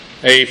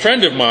A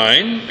friend of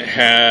mine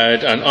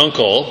had an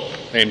uncle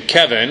named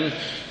Kevin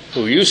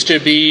who used to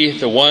be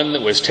the one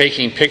that was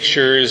taking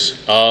pictures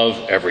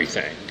of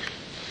everything.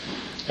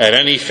 At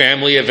any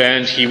family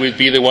event, he would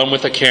be the one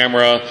with the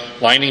camera,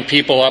 lining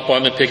people up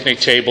on the picnic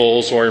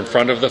tables or in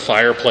front of the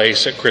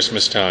fireplace at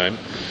Christmas time.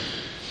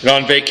 And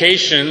on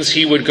vacations,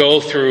 he would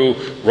go through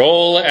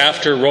roll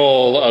after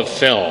roll of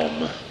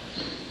film.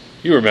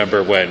 You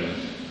remember when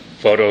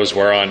photos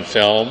were on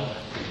film?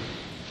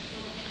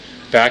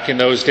 Back in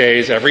those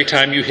days, every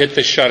time you hit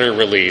the shutter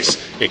release,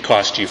 it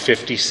cost you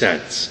 50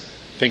 cents.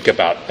 Think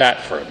about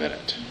that for a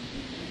minute.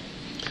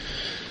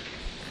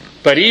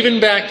 But even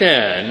back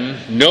then,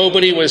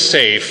 nobody was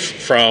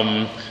safe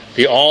from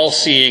the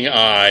all-seeing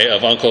eye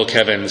of Uncle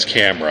Kevin's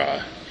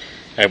camera.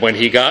 And when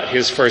he got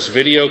his first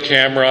video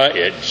camera,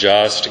 it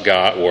just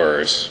got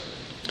worse.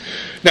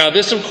 Now,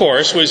 this, of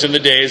course, was in the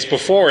days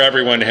before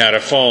everyone had a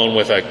phone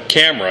with a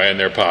camera in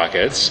their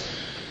pockets,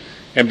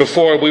 and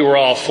before we were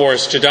all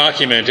forced to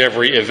document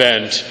every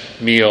event,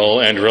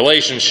 meal, and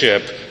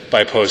relationship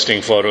by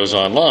posting photos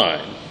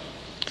online.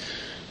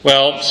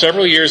 Well,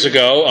 several years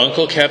ago,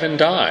 Uncle Kevin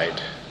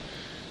died.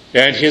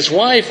 And his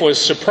wife was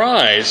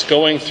surprised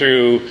going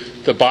through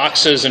the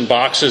boxes and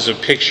boxes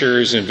of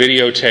pictures and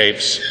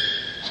videotapes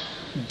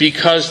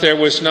because there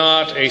was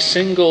not a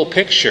single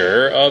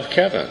picture of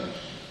Kevin.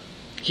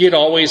 He had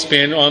always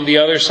been on the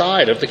other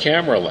side of the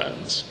camera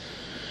lens.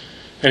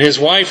 And his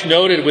wife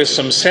noted with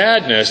some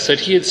sadness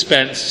that he had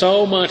spent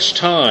so much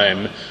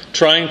time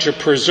trying to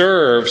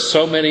preserve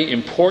so many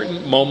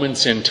important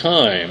moments in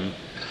time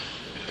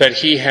that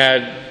he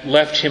had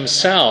left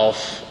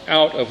himself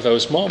out of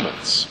those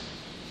moments.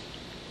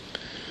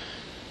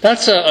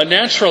 That's a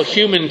natural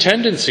human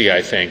tendency,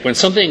 I think. When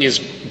something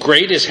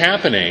great is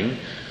happening,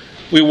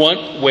 we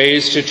want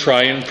ways to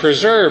try and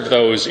preserve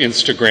those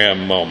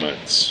Instagram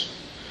moments.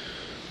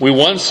 We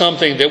want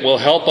something that will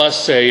help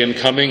us say in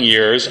coming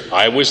years,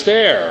 I was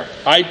there,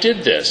 I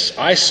did this,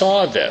 I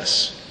saw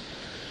this.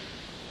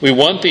 We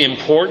want the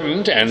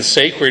important and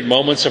sacred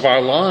moments of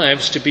our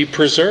lives to be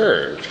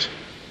preserved.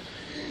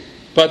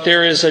 But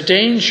there is a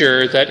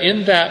danger that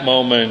in that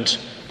moment,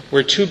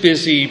 we're too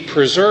busy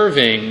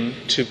preserving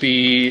to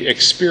be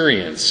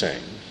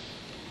experiencing.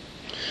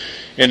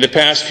 In the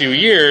past few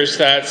years,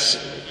 that's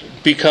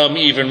become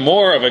even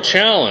more of a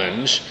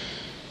challenge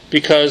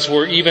because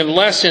we're even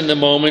less in the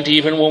moment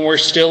even when we're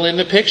still in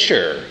the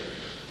picture.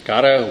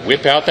 Gotta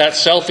whip out that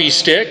selfie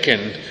stick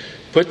and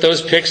put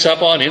those pics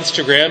up on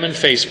Instagram and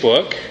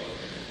Facebook.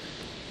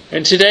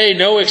 And today,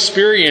 no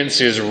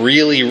experience is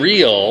really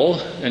real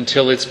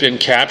until it's been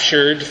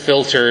captured,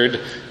 filtered,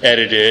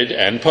 edited,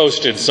 and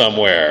posted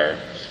somewhere.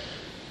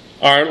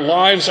 Our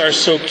lives are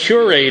so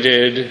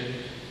curated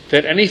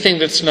that anything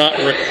that's not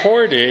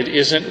recorded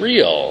isn't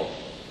real.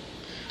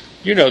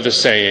 You know the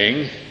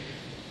saying,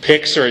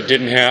 pics or it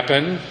didn't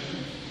happen.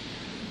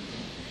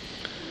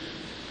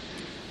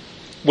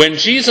 When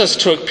Jesus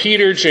took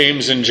Peter,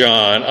 James, and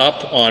John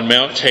up on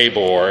Mount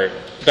Tabor,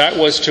 that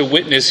was to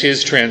witness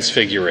his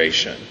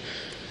transfiguration.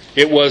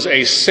 It was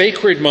a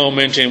sacred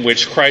moment in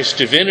which Christ's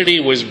divinity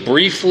was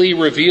briefly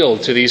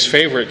revealed to these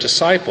favorite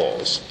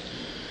disciples.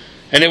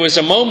 And it was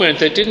a moment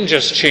that didn't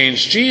just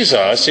change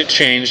Jesus, it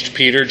changed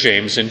Peter,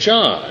 James, and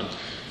John.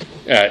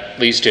 At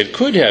least it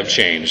could have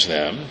changed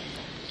them.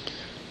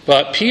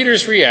 But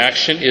Peter's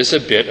reaction is a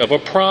bit of a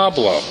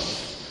problem.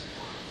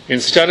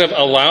 Instead of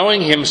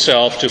allowing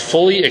himself to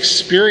fully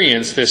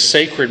experience this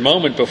sacred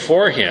moment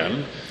before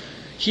him,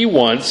 he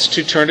wants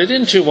to turn it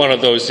into one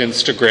of those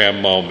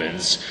Instagram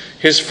moments.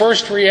 His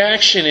first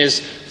reaction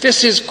is,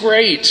 this is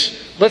great.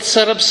 Let's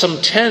set up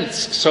some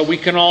tents so we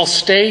can all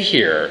stay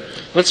here.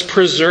 Let's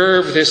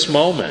preserve this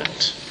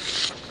moment.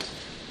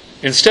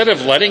 Instead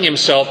of letting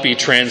himself be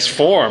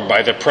transformed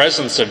by the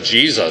presence of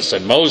Jesus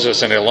and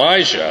Moses and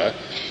Elijah,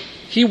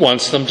 he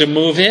wants them to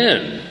move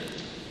in.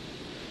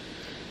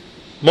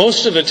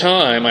 Most of the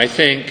time, I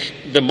think,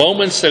 the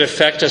moments that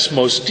affect us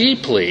most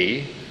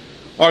deeply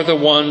are the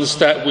ones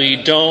that we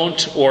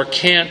don't or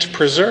can't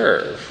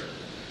preserve.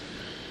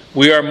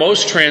 We are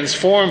most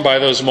transformed by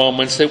those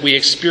moments that we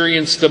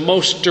experience the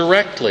most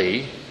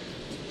directly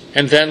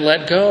and then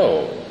let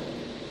go.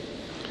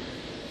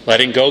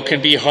 Letting go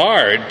can be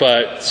hard,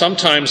 but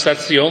sometimes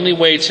that's the only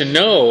way to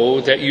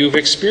know that you've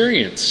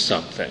experienced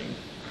something.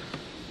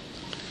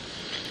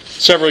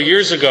 Several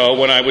years ago,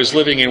 when I was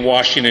living in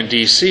Washington,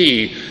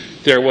 D.C.,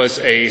 there was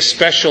a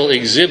special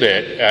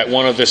exhibit at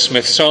one of the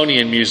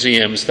Smithsonian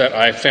museums that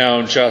I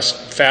found just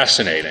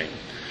fascinating.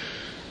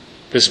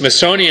 The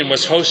Smithsonian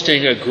was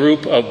hosting a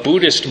group of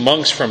Buddhist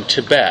monks from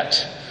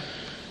Tibet,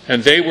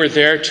 and they were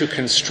there to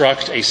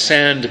construct a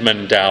sand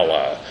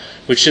mandala,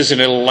 which is an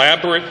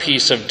elaborate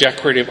piece of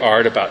decorative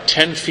art about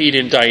 10 feet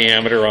in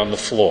diameter on the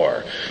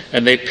floor.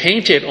 And they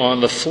paint it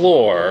on the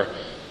floor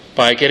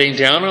by getting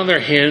down on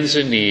their hands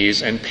and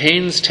knees and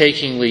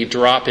painstakingly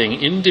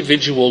dropping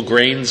individual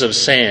grains of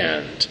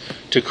sand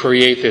to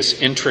create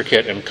this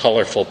intricate and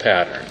colorful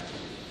pattern.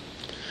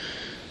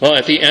 Well,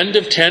 at the end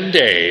of 10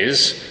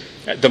 days,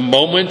 at the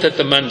moment that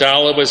the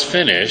mandala was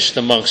finished,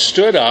 the monks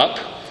stood up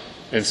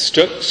and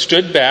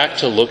stood back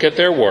to look at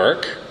their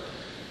work,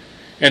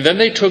 and then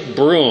they took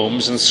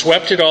brooms and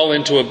swept it all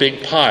into a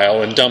big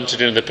pile and dumped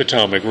it into the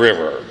Potomac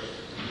River.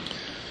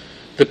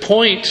 The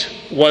point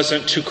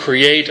wasn't to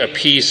create a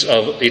piece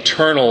of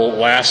eternal,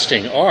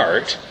 lasting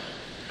art.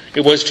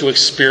 It was to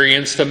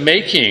experience the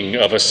making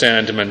of a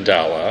sand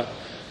mandala,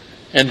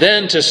 and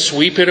then to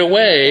sweep it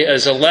away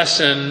as a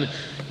lesson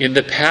in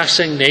the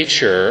passing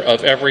nature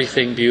of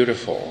everything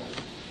beautiful.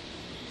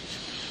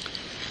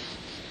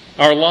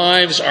 Our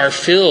lives are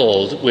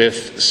filled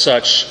with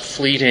such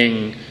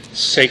fleeting,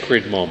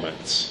 sacred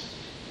moments.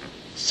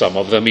 Some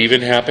of them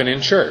even happen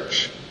in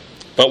church.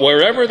 But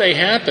wherever they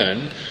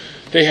happen,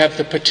 they have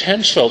the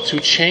potential to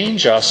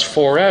change us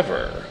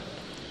forever.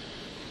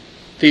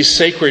 These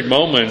sacred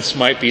moments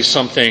might be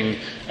something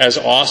as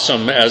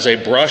awesome as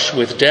a brush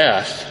with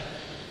death,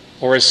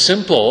 or as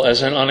simple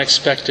as an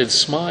unexpected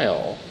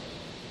smile.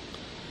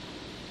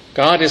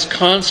 God is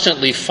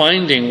constantly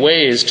finding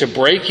ways to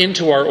break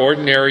into our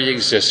ordinary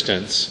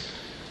existence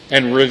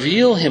and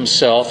reveal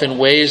himself in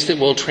ways that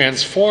will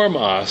transform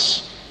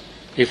us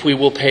if we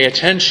will pay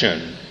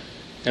attention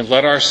and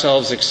let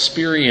ourselves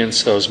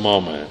experience those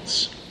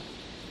moments.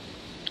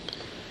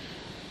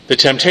 The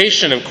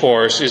temptation, of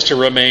course, is to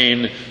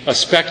remain a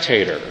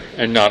spectator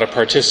and not a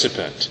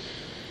participant,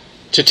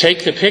 to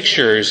take the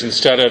pictures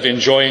instead of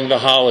enjoying the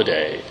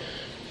holiday,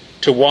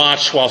 to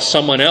watch while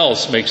someone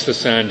else makes the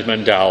sand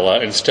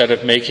mandala instead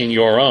of making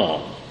your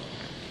own,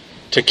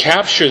 to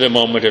capture the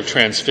moment of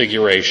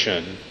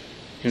transfiguration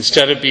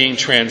instead of being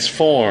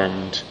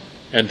transformed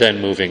and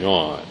then moving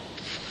on.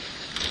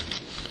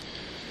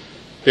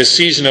 This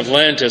season of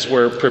Lent, as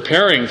we're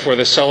preparing for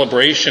the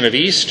celebration of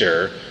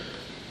Easter,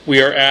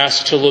 we are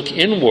asked to look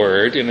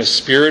inward in a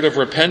spirit of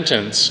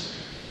repentance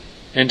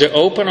and to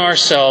open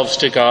ourselves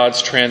to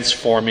God's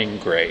transforming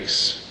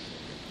grace.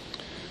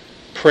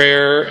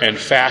 Prayer and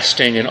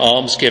fasting and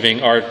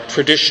almsgiving are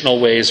traditional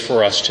ways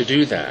for us to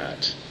do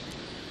that.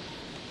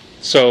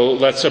 So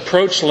let's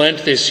approach Lent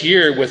this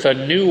year with a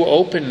new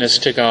openness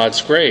to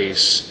God's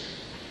grace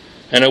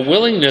and a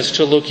willingness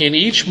to look in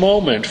each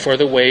moment for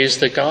the ways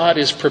that God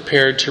is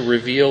prepared to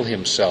reveal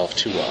himself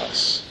to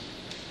us.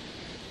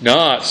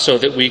 Not so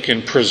that we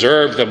can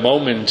preserve the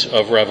moment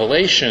of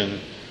revelation,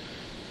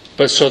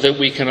 but so that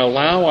we can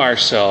allow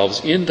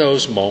ourselves in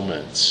those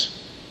moments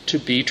to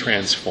be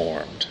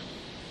transformed.